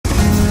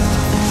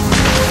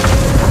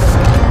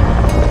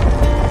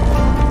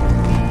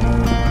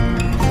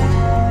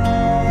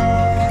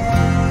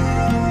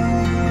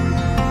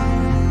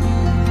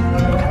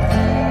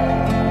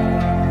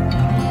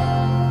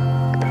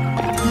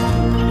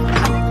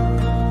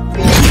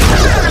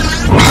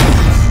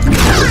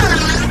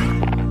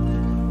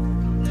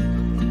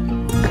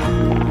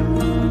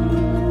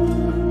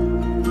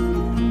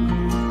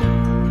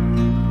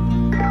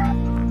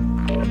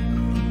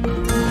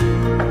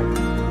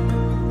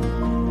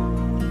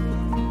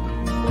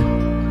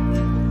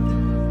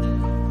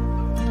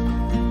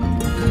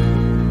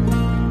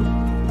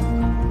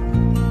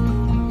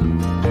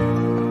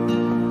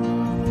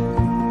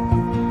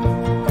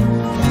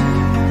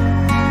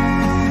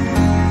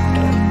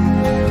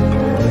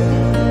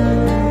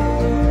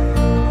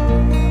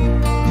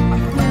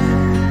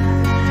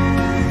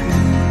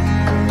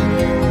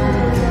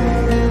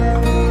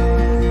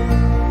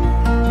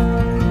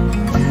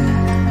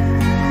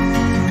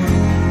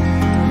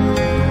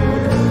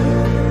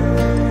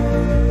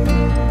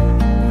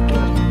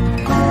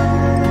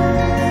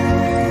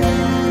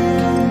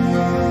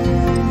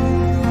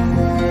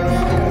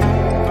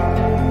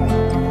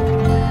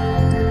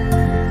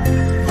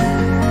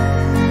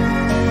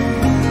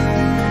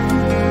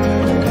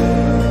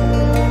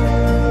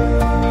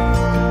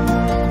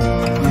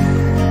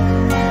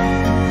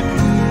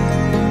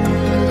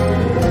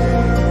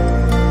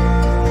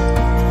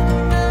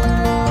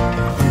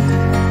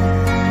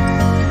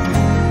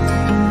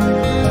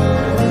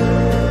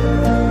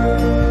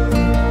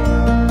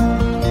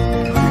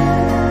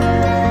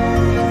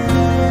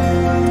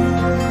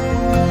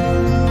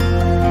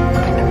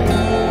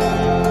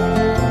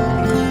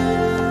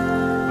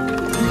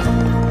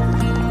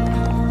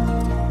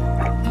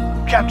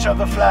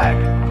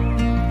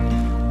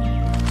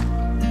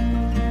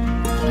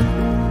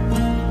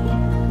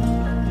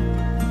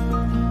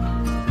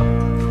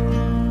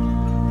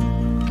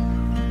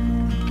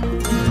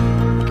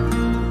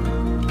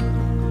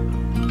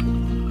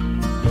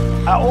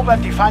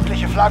Erobert die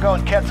feindliche Flagge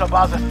und kehrt zur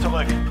Basis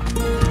zurück.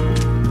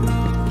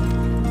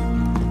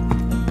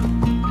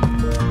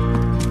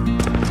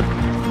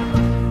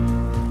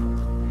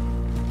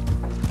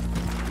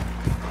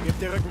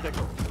 Gebt die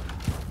Rückendeckung.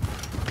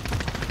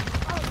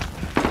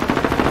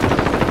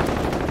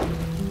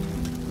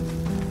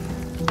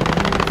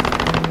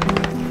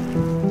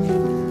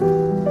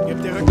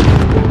 Gebt die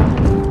Rückendeckung.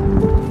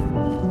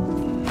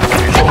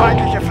 Die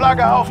feindliche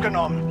Flagge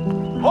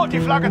aufgenommen. Holt die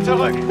Flagge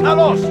zurück. Na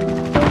los!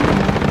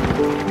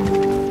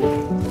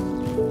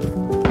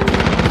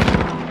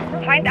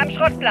 Feind am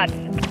Schrottplatz.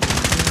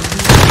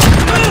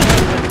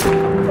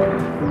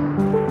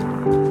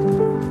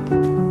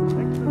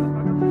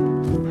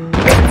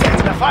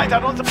 Der Feind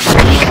hat unsere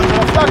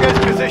Flagge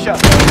ist gesichert.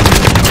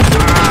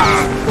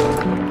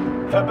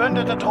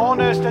 Verbündete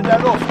Drohne ist in der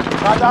Luft.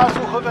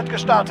 Radarsuche wird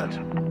gestartet.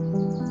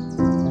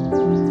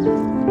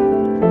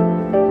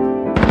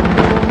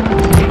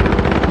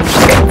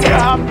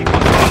 Wir haben die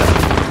Kontrolle.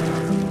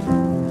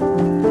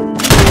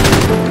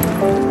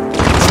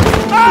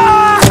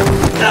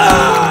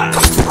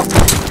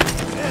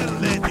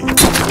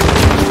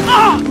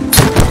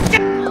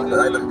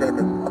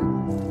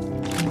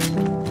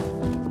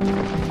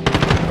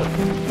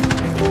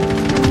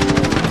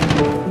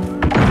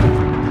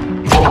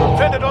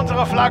 Findet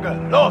unsere Flagge.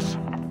 Los!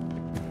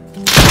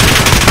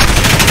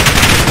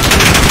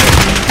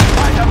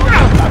 Weiter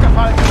unsere Flagge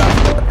fallen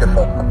gelassen.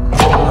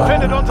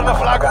 Findet unsere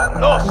Flagge.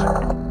 Los!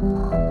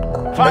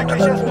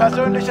 Feindliches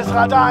persönliches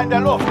Radar in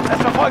der Luft.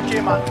 Es verfolgt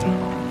jemanden.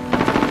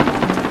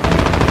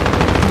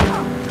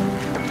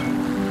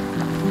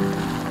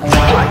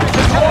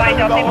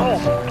 Feind auf dem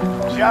Hof.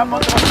 Sie haben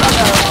unsere Flagge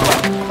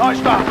erobert.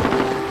 Neustart.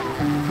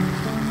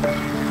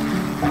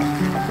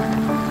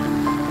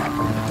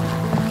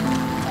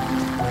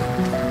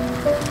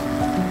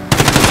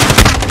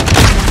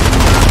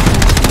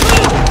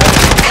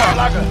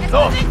 Flagge.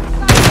 Los!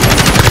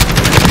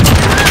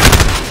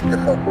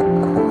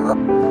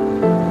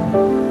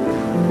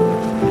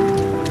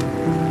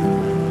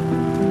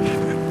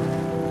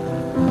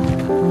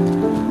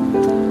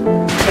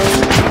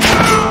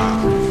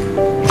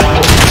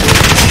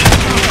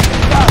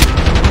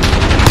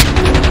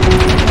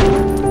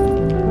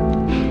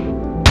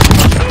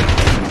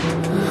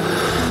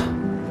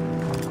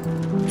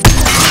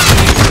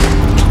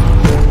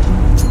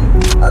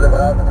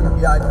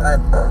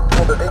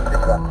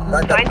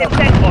 Feind im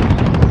Zentrum.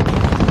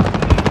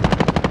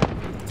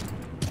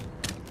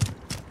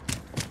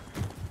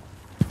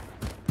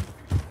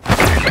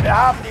 Wir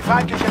haben die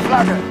feindliche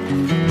Flagge.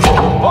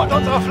 Holt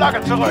unsere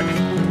Flagge zurück.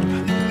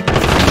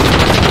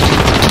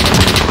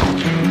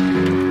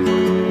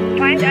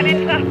 Feind an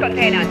den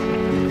Frachtcontainern.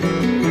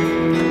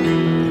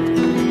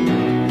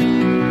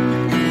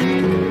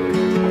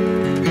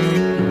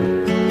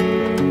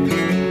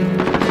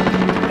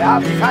 Wir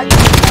haben die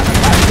feindliche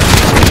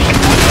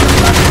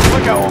Flagge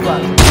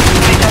zurückerobert.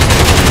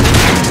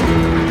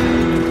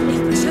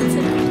 Ich beschütze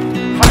dich.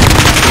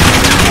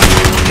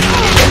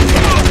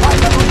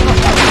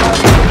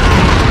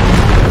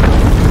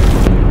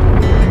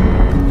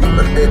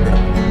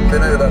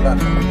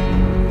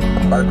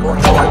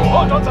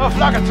 Holt unsere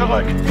Flagge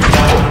zurück.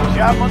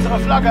 Sie haben unsere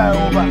Flagge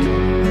erobert.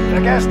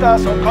 Vergesst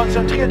das und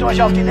konzentriert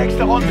euch auf die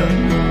nächste Runde.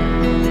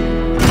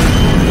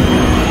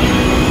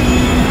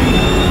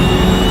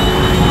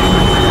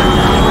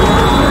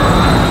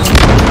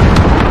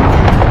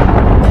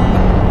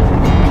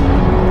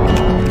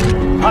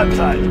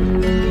 Halbzeit.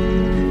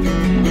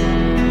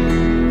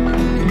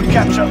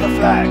 Capture the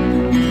flag.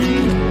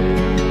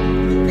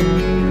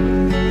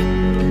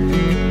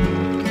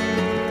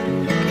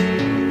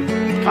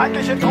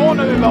 Feindliche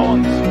Drohne über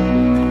uns.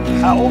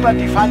 Erobert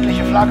die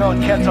feindliche Flagge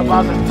und kehrt zur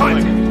Basis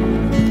zurück.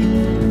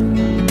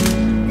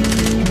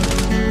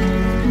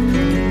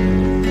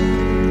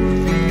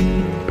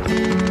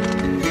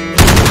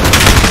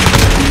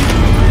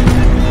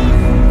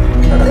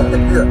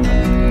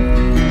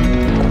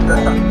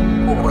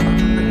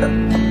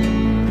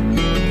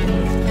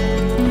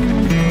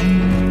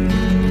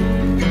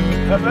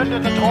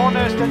 Verbündete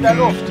Drohne ist in der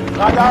Luft.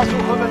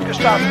 Radarsuche wird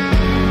gestartet.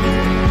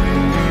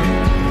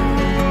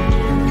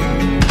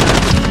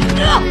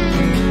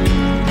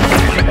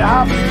 Wir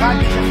haben die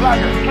feindliche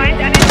Flagge. Feind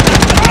an den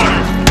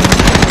Frachtcontainern.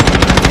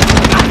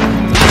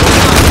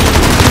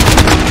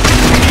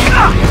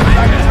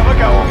 Flagge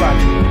zurückerobert.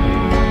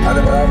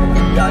 Alle brauchen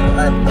die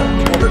Einheit.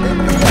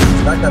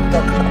 Weiter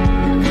stoppen.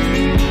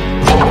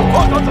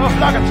 Holt unsere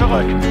Flagge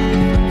zurück.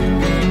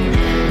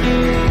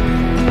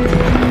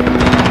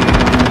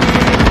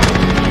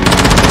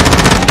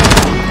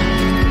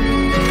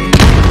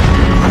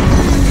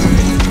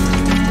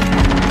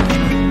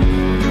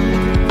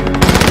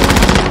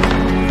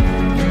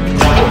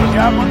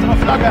 Wir haben unsere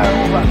Flagge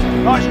erobert.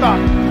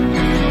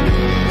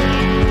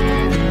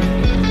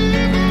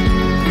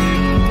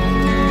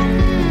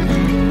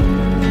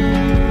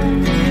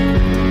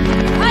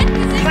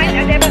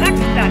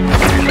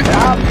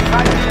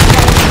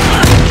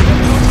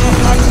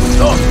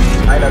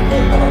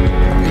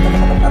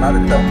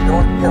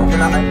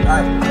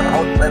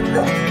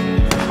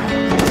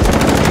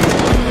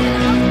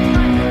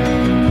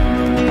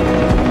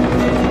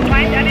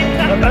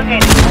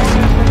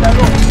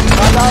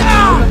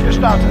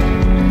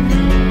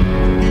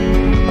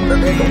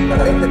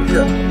 Rechte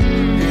Tür.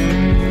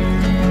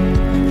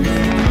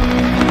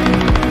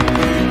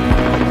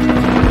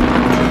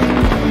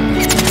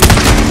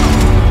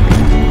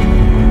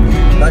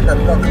 Zweiter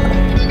Stock.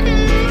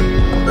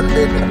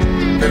 Bestätigt.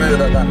 Himmel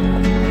überwacht.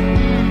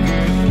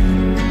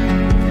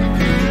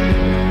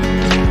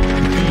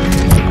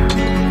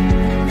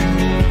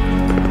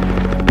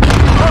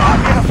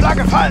 Ihre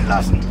Flagge fallen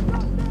lassen.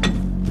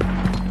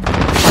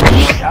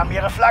 Sie haben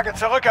ihre Flagge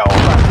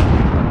zurückerobert.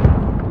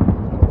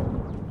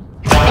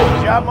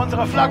 Sie haben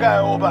unsere Flagge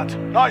erobert.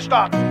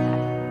 Neustart.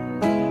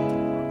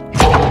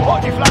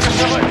 Holt die Flagge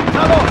zurück.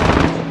 Na los!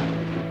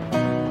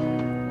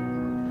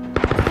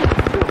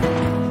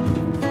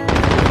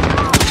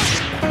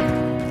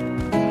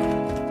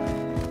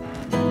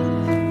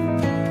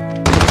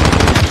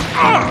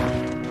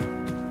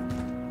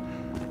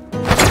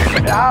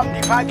 Wir haben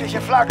die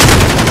feindliche Flagge.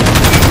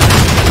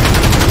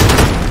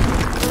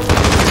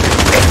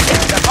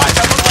 Der Feind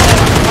hat uns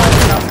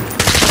fallen lassen.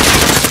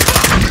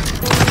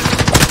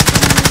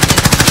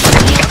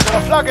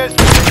 Unsere Flagge ist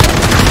gesichert.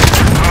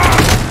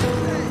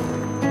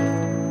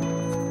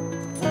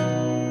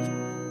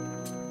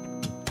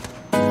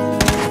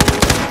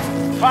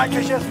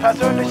 Feindliches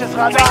persönliches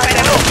Radar in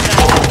der Luft.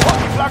 Holt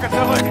die Flagge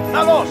zurück.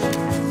 Na los!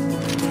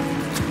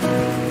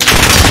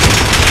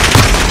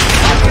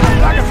 Die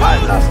Flagge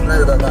fallen lassen.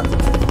 Himmel überwacht.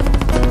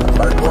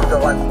 Balkon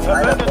geräumt.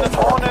 Verbündete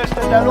Drohne ist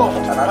in der Luft.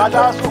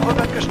 Radarsuche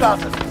wird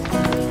gestartet.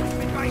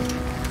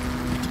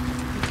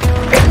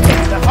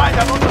 Der Feind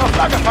hat unsere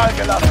Flagge fallen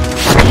gelassen.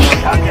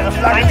 Wir haben ihre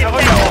Flagge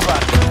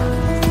zurückerobert.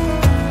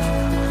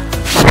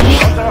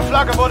 Unsere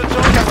Flagge wurde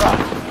zurückgebracht.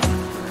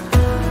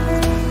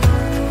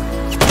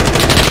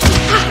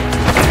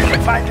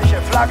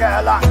 Feindliche Flagge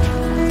erlangt.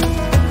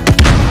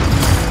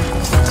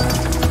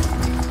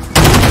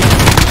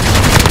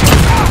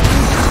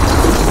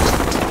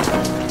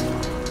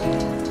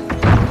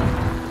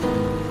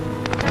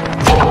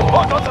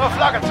 Holt unsere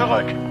Flagge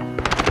zurück.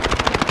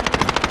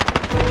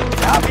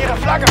 Wir haben ihre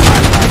Flagge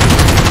fallen lassen.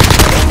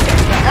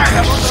 Der Feind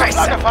hat unsere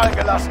Flagge fallen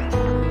gelassen.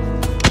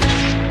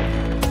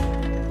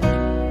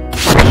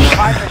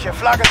 Feindliche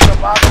Flagge zur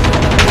Basis.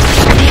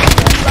 Die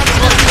Flagge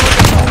wurde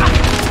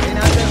zurückgebracht.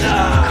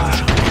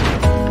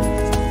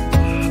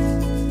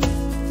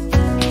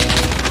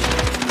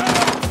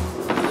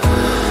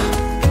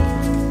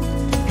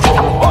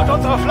 Holt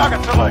unsere Flagge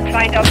zurück.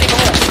 Feind auf dem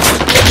Hof.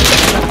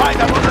 Der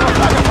Feind hat unsere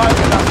Flagge fallen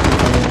gelassen.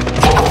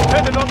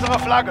 Findet unsere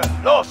Flagge.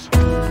 Los!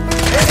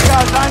 Weniger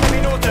als eine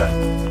Minute.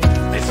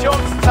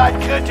 Missionszeit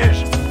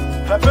kritisch.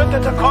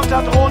 Verbündete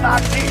Konterdrohne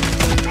aktiv.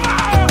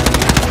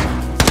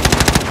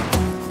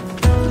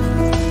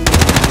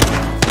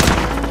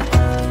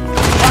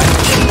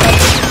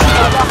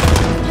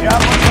 Sie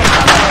haben unsere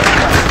Flagge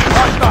erobert.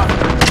 Neustart.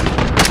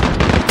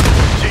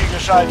 Ziel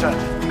gescheitert.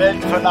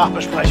 Melden für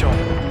Nachbesprechung.